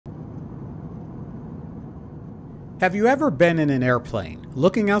Have you ever been in an airplane,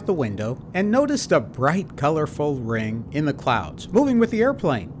 looking out the window, and noticed a bright, colorful ring in the clouds, moving with the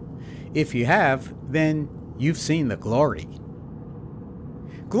airplane? If you have, then you've seen the glory.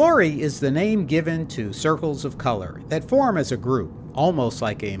 Glory is the name given to circles of color that form as a group, almost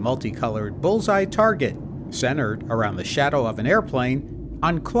like a multicolored bullseye target, centered around the shadow of an airplane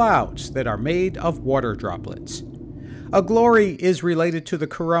on clouds that are made of water droplets. A glory is related to the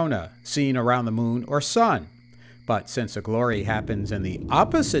corona, seen around the moon or sun. But since a glory happens in the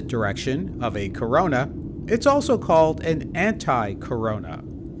opposite direction of a corona, it's also called an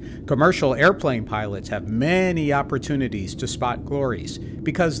anticorona. Commercial airplane pilots have many opportunities to spot glories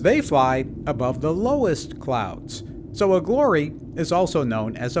because they fly above the lowest clouds. So a glory is also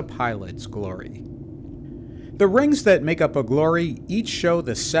known as a pilot's glory. The rings that make up a glory each show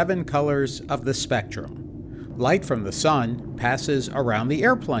the 7 colors of the spectrum. Light from the sun passes around the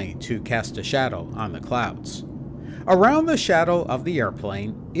airplane to cast a shadow on the clouds. Around the shadow of the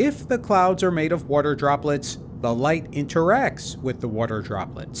airplane, if the clouds are made of water droplets, the light interacts with the water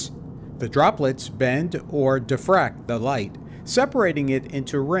droplets. The droplets bend or diffract the light, separating it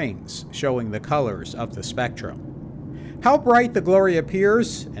into rings, showing the colors of the spectrum. How bright the glory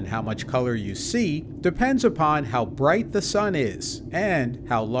appears and how much color you see depends upon how bright the sun is and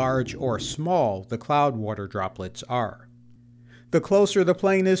how large or small the cloud water droplets are. The closer the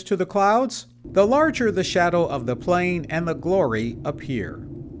plane is to the clouds, the larger the shadow of the plane and the glory appear.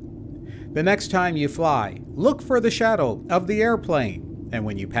 The next time you fly, look for the shadow of the airplane, and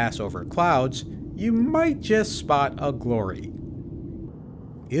when you pass over clouds, you might just spot a glory.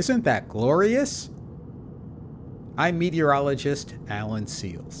 Isn't that glorious? I'm meteorologist Alan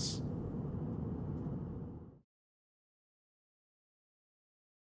Seals.